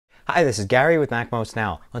Hi, this is Gary with MacMost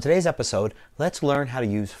Now. On today's episode, let's learn how to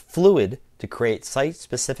use Fluid to create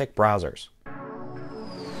site-specific browsers.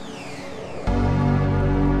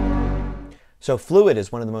 So Fluid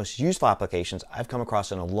is one of the most useful applications I've come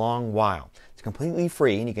across in a long while. It's completely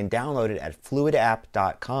free and you can download it at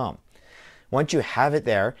fluidapp.com. Once you have it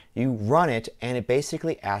there, you run it and it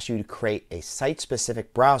basically asks you to create a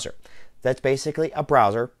site-specific browser. That's basically a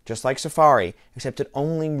browser, just like Safari, except it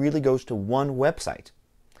only really goes to one website.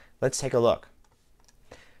 Let's take a look.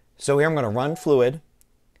 So here I'm going to run Fluid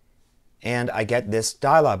and I get this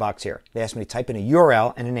dialog box here. They ask me to type in a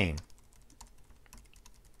URL and a name.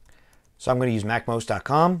 So I'm going to use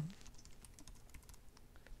MacMost.com.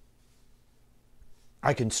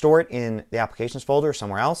 I can store it in the applications folder or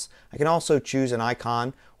somewhere else. I can also choose an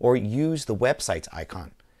icon or use the website's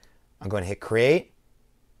icon. I'm going to hit create.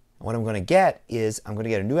 And what I'm going to get is I'm going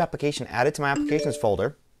to get a new application added to my applications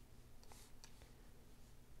folder.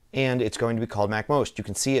 And it's going to be called MacMost. You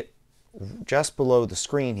can see it just below the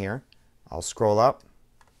screen here. I'll scroll up.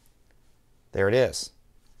 There it is.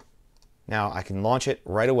 Now I can launch it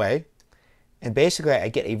right away. And basically I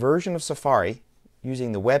get a version of Safari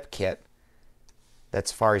using the WebKit that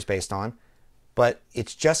Safari is based on. But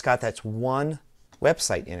it's just got that one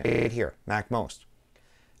website in it right here, MacMost.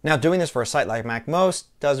 Now doing this for a site like MacMost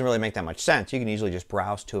doesn't really make that much sense. You can easily just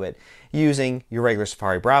browse to it using your regular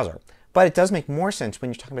Safari browser. But it does make more sense when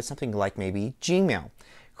you're talking about something like maybe Gmail.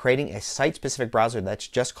 Creating a site-specific browser that's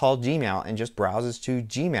just called Gmail and just browses to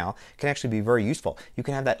Gmail can actually be very useful. You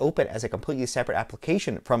can have that open as a completely separate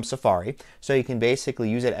application from Safari, so you can basically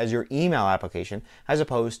use it as your email application as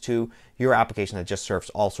opposed to your application that just serves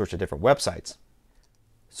all sorts of different websites.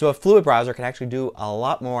 So a Fluid browser can actually do a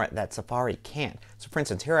lot more that Safari can't. So for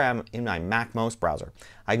instance, here I am in my MacMost browser.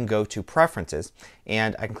 I can go to Preferences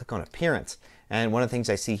and I can click on Appearance. And one of the things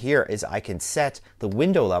I see here is I can set the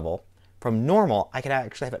window level from normal. I can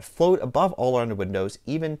actually have it float above all other windows,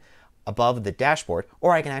 even above the dashboard,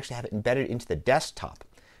 or I can actually have it embedded into the desktop.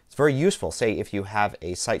 It's very useful. Say if you have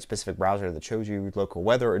a site-specific browser that shows you local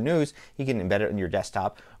weather or news, you can embed it in your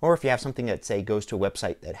desktop. Or if you have something that, say, goes to a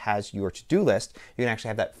website that has your to-do list, you can actually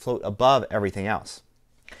have that float above everything else.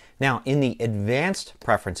 Now, in the advanced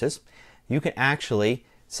preferences, you can actually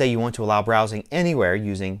say you want to allow browsing anywhere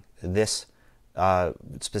using this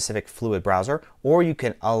specific Fluid browser, or you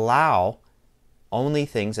can allow only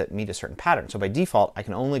things that meet a certain pattern. So by default, I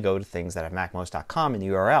can only go to things that have MacMost.com in the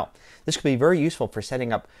URL. This could be very useful for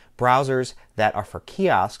setting up browsers that are for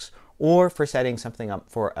kiosks or for setting something up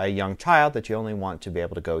for a young child that you only want to be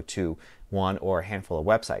able to go to one or a handful of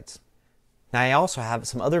websites. Now I also have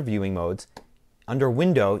some other viewing modes. Under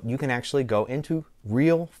Window, you can actually go into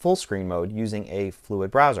real full screen mode using a Fluid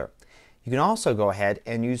browser. You can also go ahead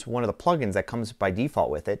and use one of the plugins that comes by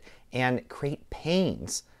default with it and create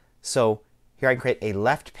panes. So here I can create a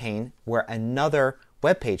left pane where another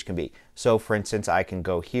web page can be. So for instance, I can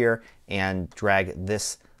go here and drag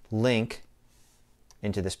this link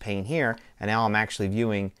into this pane here, and now I'm actually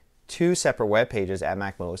viewing two separate web pages at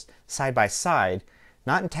MacMost side by side,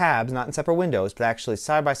 not in tabs, not in separate windows, but actually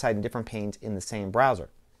side by side in different panes in the same browser.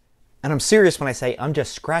 And I'm serious when I say I'm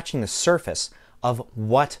just scratching the surface of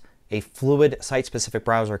what a Fluid site-specific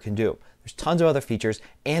browser can do. There's tons of other features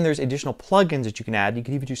and there's additional plugins that you can add. You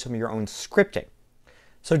can even do some of your own scripting.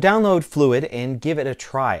 So download Fluid and give it a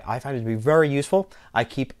try. I find it to be very useful. I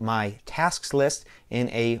keep my tasks list in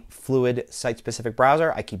a Fluid site-specific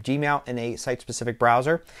browser. I keep Gmail in a site-specific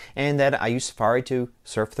browser. And then I use Safari to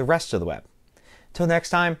surf the rest of the web. Till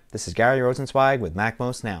next time, this is Gary Rosenzweig with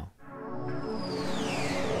MacMost Now.